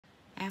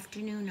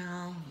afternoon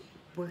all.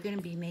 We're going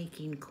to be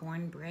making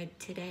cornbread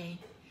today.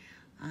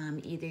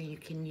 Either you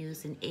can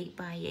use an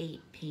 8x8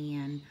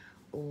 pan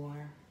or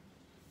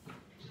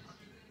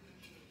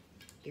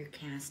your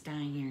cast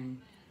iron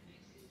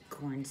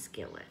corn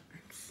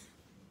skillets.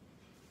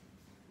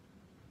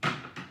 The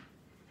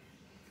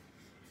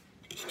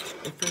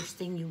first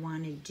thing you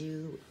want to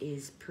do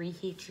is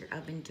preheat your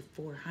oven to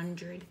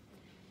 400.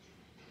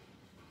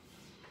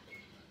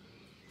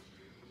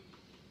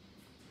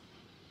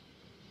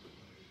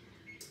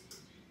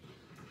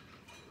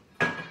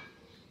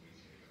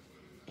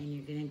 And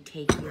you're going to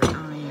take your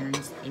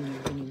irons and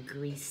you're going to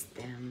grease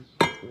them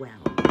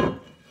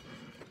well.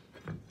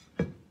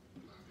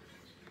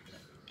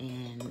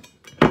 And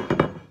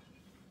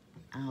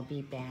I'll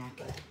be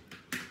back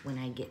when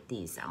I get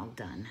these all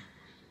done.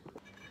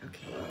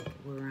 Okay,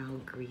 we're all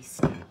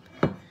greased up.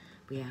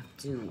 We have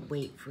to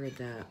wait for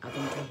the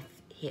oven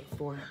to hit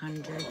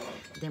 400.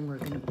 Then we're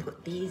going to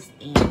put these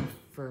in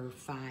for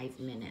 5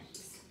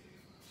 minutes.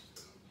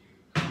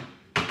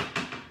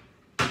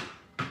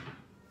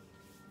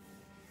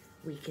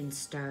 We can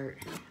start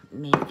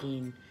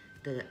making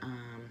the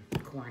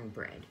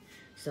cornbread.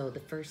 So the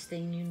first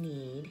thing you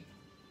need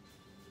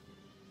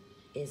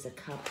is a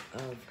cup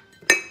of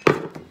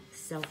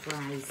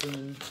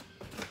self-rising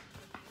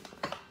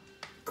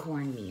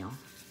cornmeal.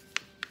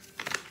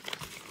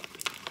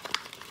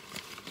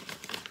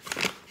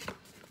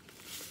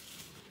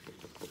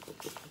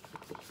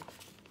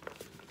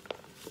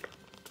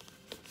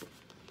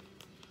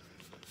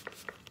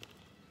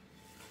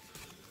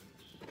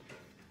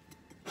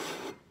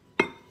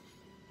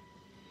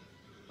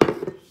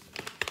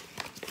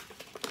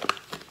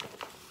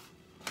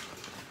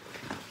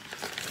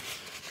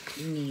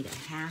 You need a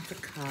half a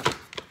cup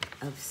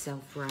of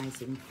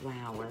self-rising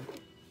flour.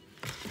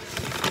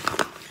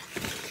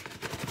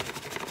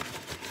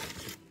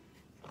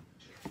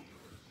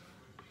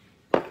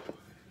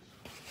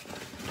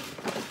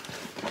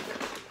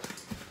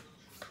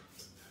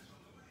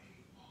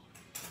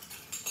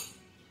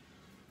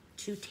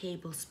 Two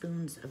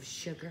tablespoons of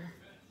sugar.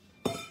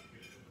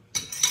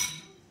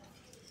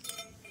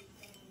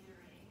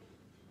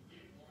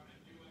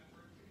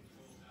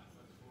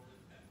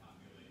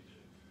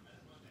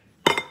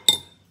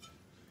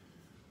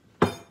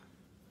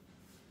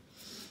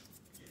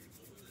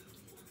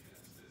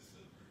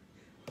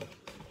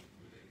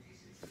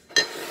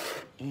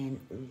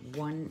 And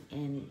 1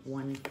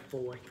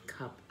 1/4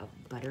 cup of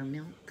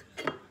buttermilk.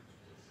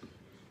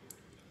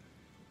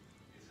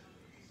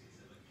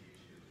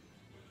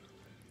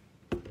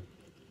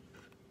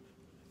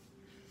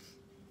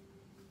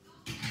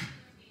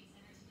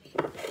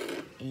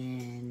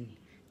 And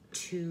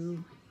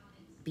 2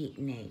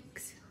 beaten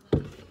eggs.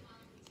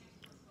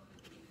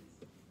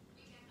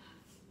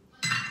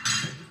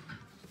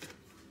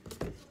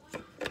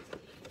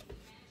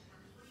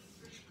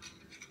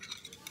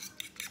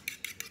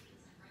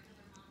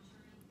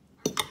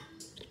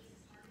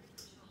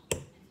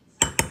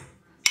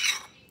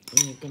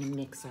 And you're gonna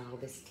mix all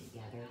this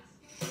together.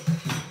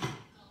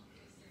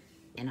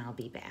 And I'll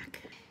be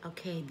back.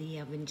 Okay, the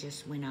oven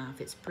just went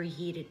off. It's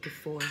preheated to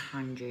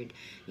 400.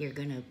 You're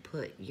gonna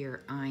put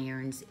your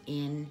irons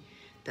in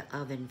the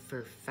oven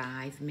for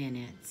 5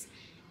 minutes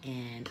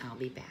and I'll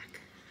be back.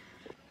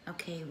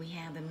 Okay, we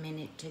have a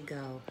minute to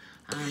go.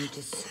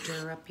 Just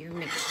stir up your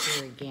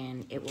mixture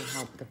again. It will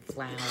help the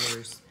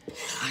flours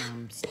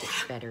stick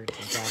better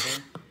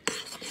together.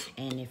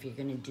 And if you're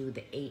gonna do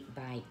the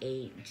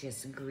 8x8,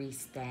 just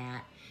grease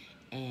that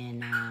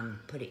and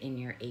put it in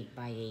your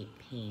 8x8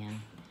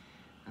 pan.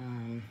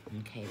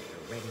 Okay,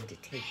 we're ready to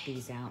take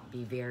these out.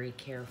 Be very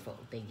careful.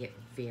 They get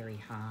very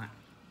hot.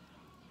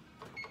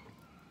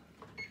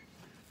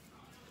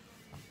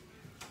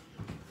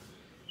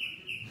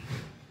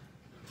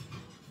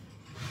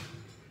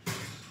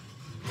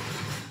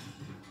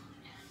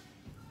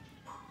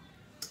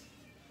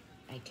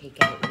 I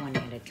take out one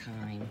at a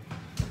time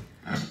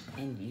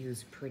and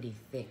use pretty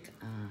thick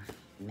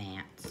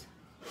mats.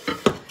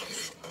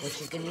 What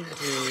you're gonna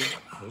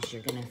do is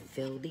you're gonna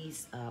fill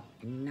these up,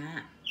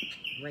 not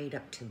right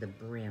up to the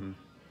brim.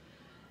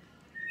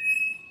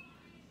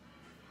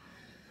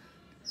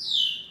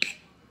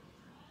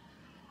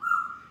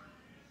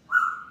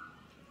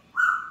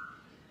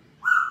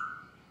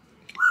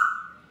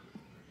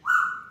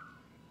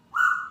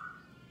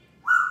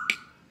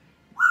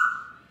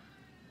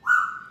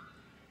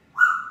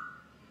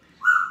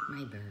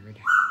 My bird.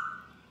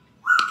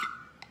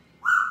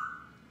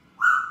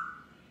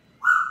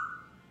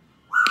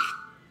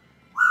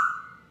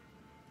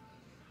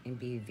 And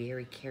be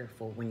very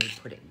careful when you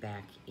put it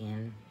back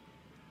in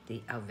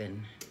the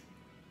oven.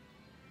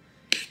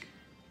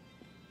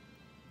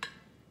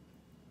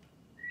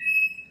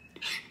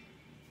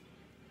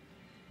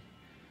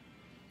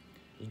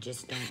 You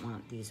just don't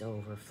want these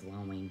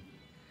overflowing.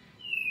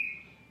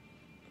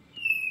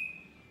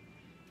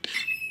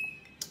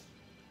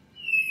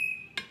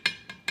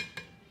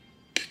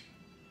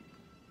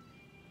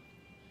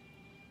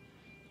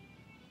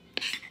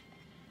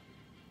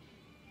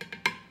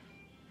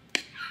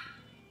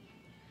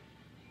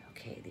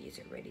 Okay, these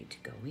are ready to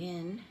go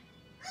in.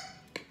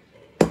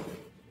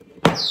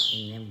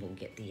 And then we'll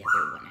get the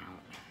other one out.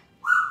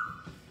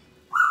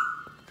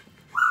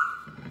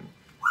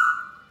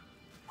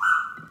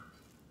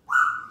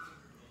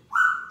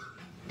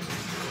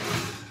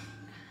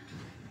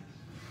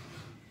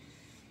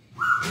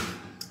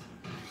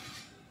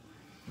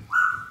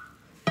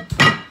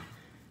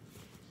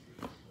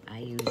 I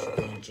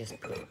usually just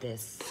put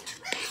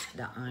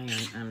the iron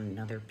on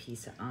another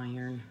piece of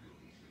iron.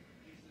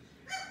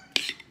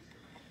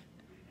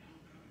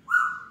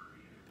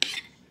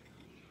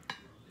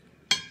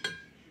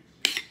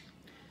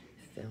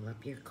 Fill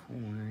up your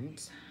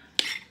corns.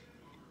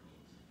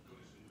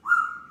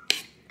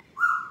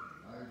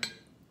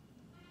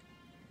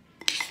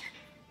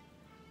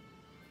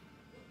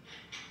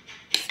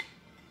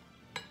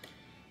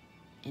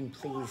 And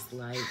please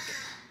like,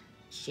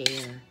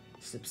 share,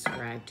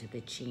 subscribe to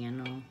the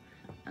channel.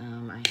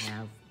 I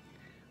have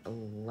a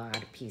lot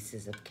of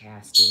pieces of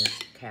cast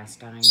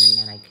iron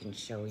that I can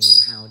show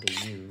you how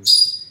to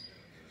use.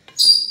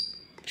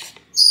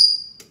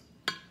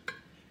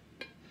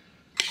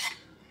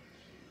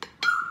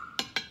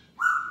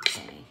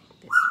 Okay,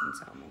 this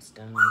one's almost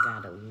done. I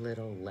got a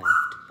little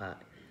left,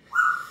 but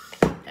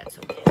that's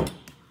okay.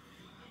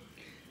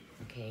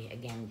 Okay,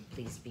 again,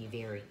 please be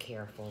very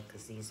careful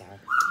because these are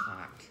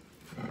hot.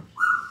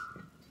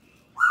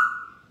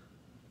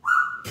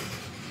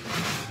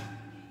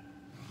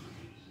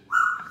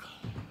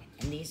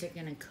 These are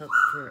gonna cook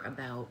for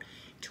about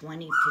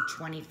 20 to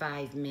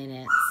 25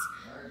 minutes.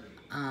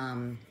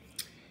 And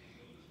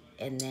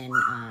then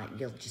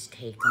you'll just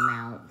take them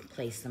out,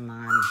 place them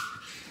on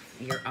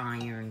your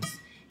irons,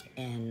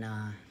 and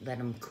let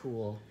them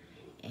cool.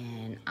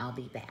 And I'll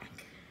be back.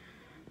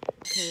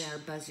 Okay, our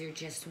buzzer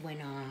just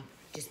went off.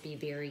 Just be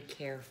very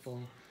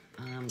careful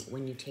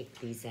when you take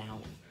these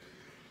out.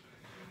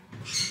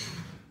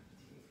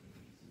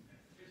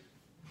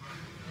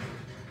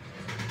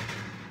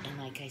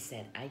 Like I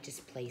said, I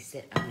just place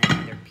it on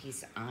another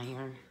piece of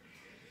iron.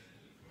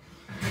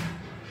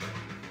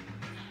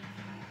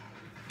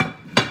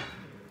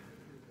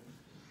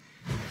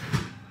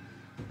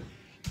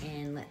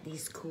 And let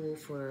these cool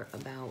for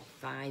about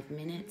 5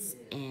 minutes,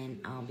 and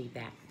I'll be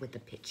back with a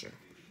picture.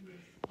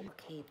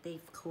 Okay,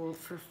 they've cooled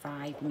for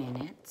 5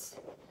 minutes.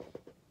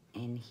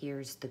 And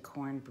here's the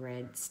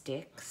cornbread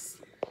sticks.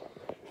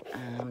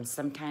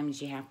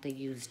 Sometimes you have to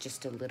use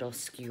just a little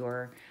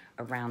skewer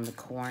around the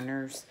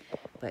corners,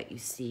 but you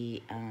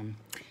see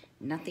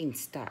nothing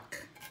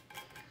stuck.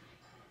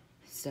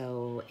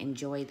 So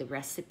enjoy the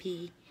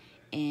recipe,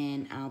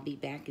 and I'll be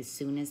back as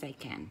soon as I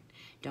can.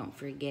 Don't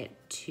forget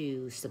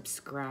to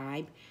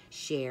subscribe,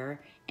 share,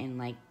 and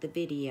like the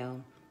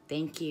video.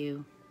 Thank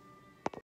you.